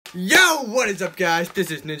Yo, what is up, guys?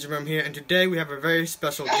 This is Ninjamurm here, and today we have a very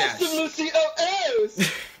special guest.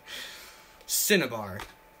 Sinibar.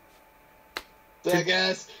 Yeah,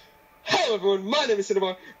 guys. Hello, everyone. My name is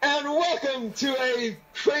Sinibar, and welcome to a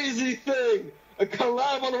crazy thing, a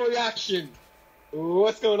collab on a reaction.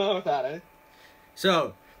 What's going on with that, eh?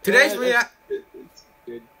 So today's It's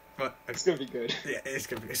good. What? It's gonna be good. Yeah, it's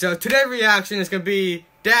gonna be. So today's reaction is gonna be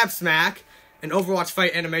Dab Smack, an Overwatch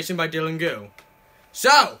fight animation by D.Va.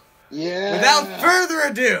 So, yeah. Without further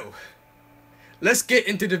ado, let's get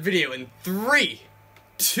into the video in 3,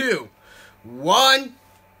 2, 1.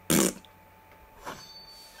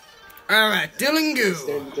 Alright,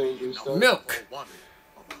 D.Va. Milk.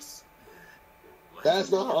 That's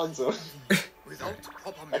not Hanzo. Without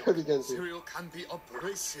proper milk, cereal can be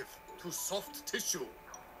abrasive to soft tissue.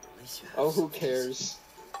 Oh, who cares?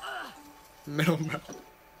 Middle milk.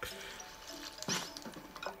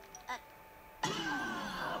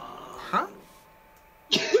 Huh?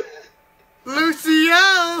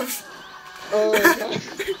 Lucio's! Oh, my God.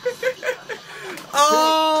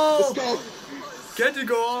 Oh! Let's go. Get to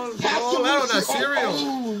go all out on that cereal.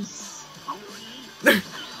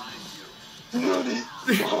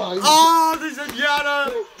 Oh, this is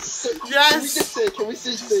Yana! Yes! Can we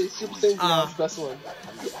say Super Saiyan God's best one?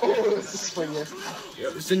 Oh, this is fun, yes.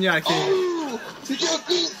 Zenyatta King.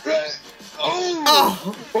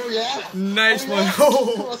 Oh! Oh, yeah? Nice one. Yeah.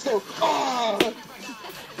 Oh! Let's go. Oh!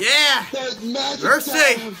 Yeah! That magic Mercy!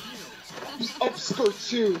 down. The upskirt,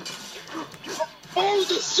 too. Oh,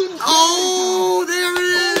 the Sundari! Oh, there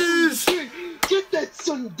it is! Get that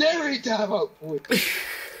Sundari dab out, boy.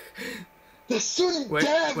 The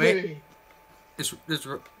Sundari! Wait. This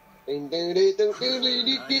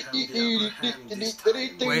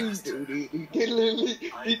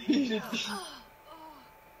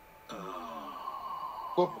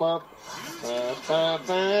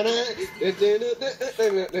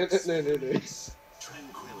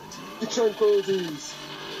Tranquilities.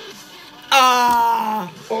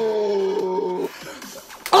 Ah! Oh!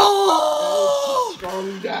 Oh!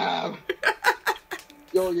 Strong dab.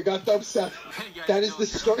 Yo, you got dubstep. That is the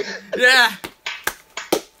strong. Yeah.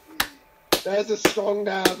 That is a strong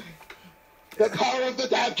dab. The power of the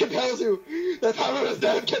dab compels you. The power of the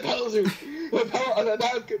dab compels you. The power of the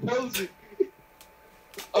dab compels you.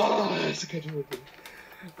 Oh, that's a good movie.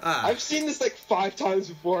 I've seen this like 5 times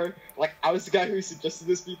before. Like, I was the guy who suggested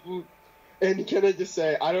this people. And can I just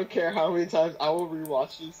say, I don't care how many times I will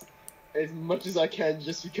rewatch this as much as I can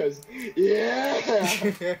just because, yeah!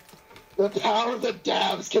 The power of the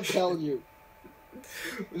dabs compel you.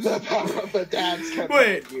 The power of the dabs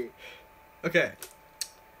compel you. Okay.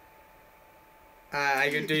 I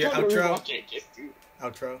can do your outro.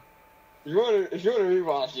 Outro. If you wanna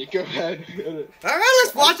rewatch it, go ahead. Alright,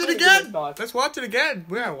 let's watch it again! Let's watch it again!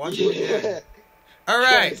 Yeah, watch it again.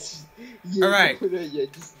 Alright. Alright.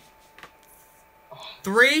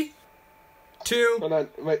 3, 2. Hold on,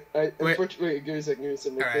 wait, give me a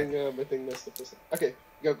second, my thing messed up. Okay,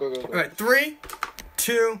 go. Alright, 3,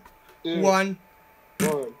 2, 1.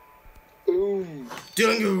 Boom.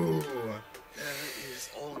 Dingo. There is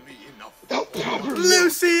only enough.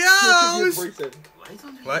 Lucio's!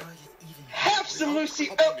 What? Have some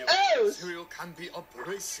Lucio's! Cereal can be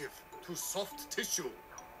abrasive to soft tissue.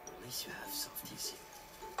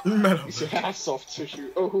 Metal. You should have soft tissue.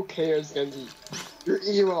 Oh, who cares, Genji? You're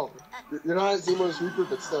emo. You're not Zemo's Reaper,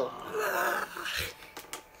 but still.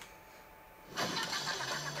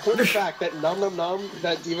 For the fact that Nom Nom Nom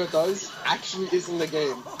that D.Va does actually is in the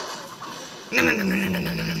game. I'm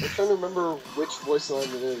trying to remember which voice line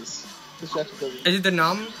it is. Is it the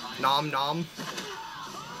nom? Nom?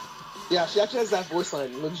 Yeah, she actually has that voice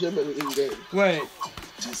line legitimately in game. Wait.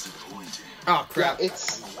 Oh crap. Yeah,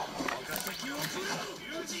 it's.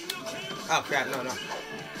 Oh crap, no.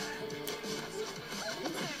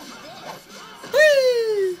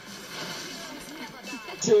 Whee!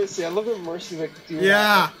 Seriously, I love the Mercy like do yeah.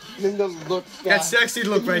 that. And then the look back. That sexy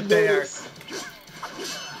look right there.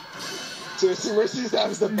 Seriously, Mercy's that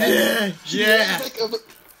was the best. Yeah.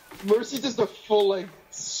 Mercy does the full like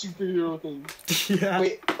superhero thing. Yeah.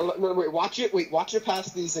 Wait, watch it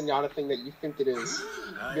past the Zenyatta thing that you think it is.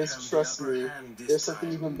 Because trust me, there's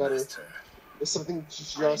something even better. There's something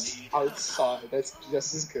just outside that's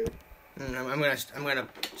just as good. I'm gonna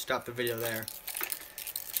stop the video there.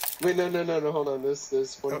 Wait, no, hold on.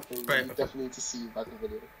 There's one thing you definitely need to see about the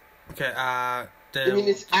video. Okay, I mean,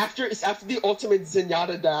 it's after the ultimate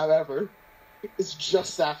Zenyatta dab ever. It's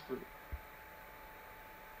just after.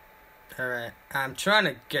 Alright, I'm trying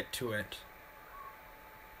to get to it.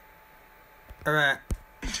 Alright.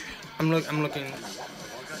 I'm looking.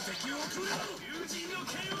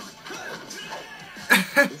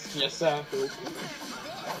 Yes, exactly.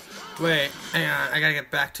 Wait, hang on. I gotta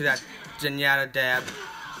get back to that Zenyatta dab.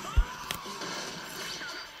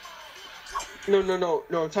 No.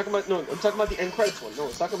 I'm talking about the end credits one. No,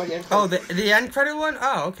 I'm talking about the end credits. Oh, the end credit one?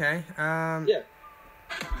 Oh, okay. Yeah.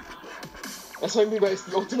 That's what I mean by it's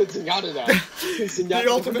the ultimate Zenyatta dab. The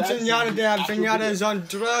ultimate Zenyatta dab. Zenyatta is on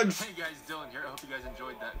drugs. Hey guys, Dylan here. I hope you guys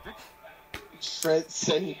enjoyed that.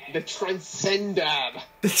 The Transcend dab.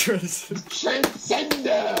 The Transcend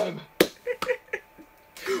dab.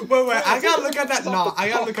 Wait, I gotta look at that nom. I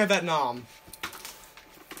gotta look at that nom.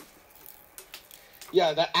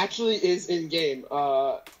 Yeah, that actually is in game. If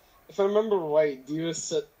I remember right, D.Va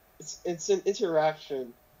said it's an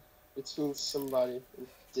interaction between somebody and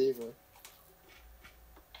D.Va.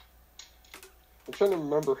 I'm trying to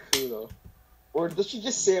remember who though, or does she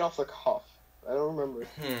just say it off the cuff? I don't remember.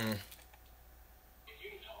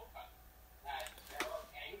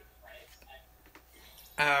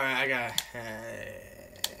 Alright, I got.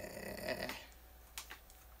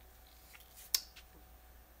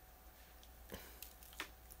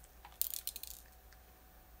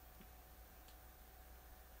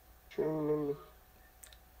 Trying to remember.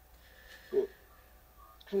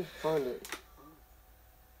 Couldn't find it.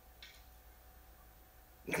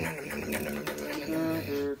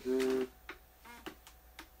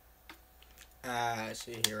 Let's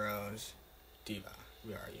see, heroes. D.Va,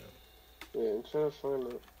 where are you? Yeah, I'm trying to find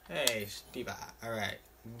it. Hey, D.Va. Alright.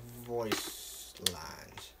 Voice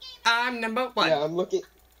lines. I'm number one. Yeah, I'm looking.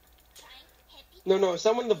 No, it's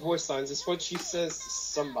not one of the voice lines. It's what she says to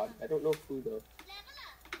somebody. I don't know who though.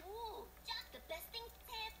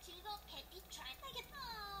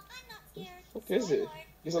 What is it?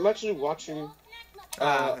 Because I'm actually watching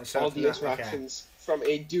all the interactions from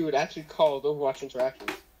a dude actually called Overwatch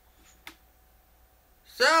Interactions.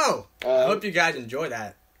 So, I hope you guys enjoy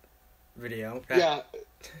that video. Yeah,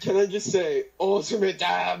 can I just say, ultimate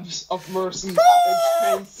dabs of mercy and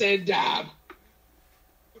transcend dab.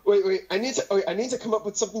 Wait, I need to come up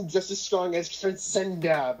with something just as strong as transcend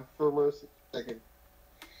dab for mercy. Second.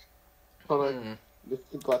 Hold on, let's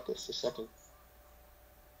think about this a second.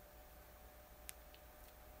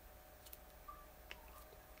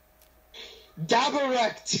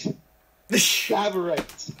 Dabarect!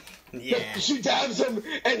 Dabarect! Yeah. She dabs them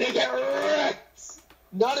and they get wrecked!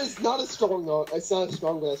 Not as strong though. It's not as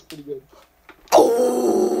strong, but that's pretty good.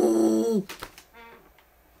 Oh!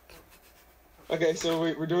 Okay, so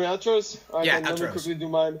we're doing outros? Alright, yeah, then outros. let me quickly do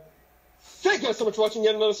mine. Thank you guys so much for watching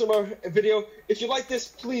yet another Sinibar video. If you like this,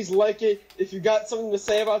 please like it. If you got something to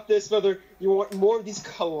say about this, whether you want more of these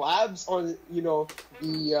collabs on,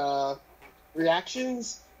 the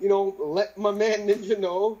reactions, let my man Ninja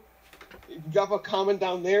know. Drop a comment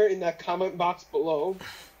down there in that comment box below.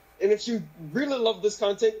 And if you really love this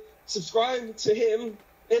content, subscribe to him.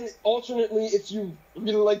 And alternately, if you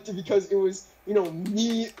really liked it because it was,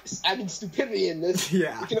 me adding stupidity in this,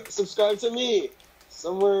 yeah, you can subscribe to me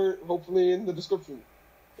somewhere, hopefully in the description.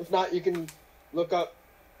 If not, you can look up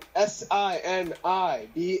Sinibar.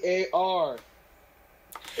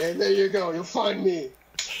 And there you go, you'll find me.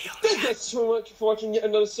 Thank you guys so much for watching yet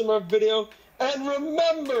another Sinibar video. And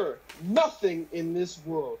remember, nothing in this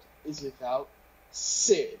world is without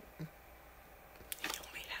Sid.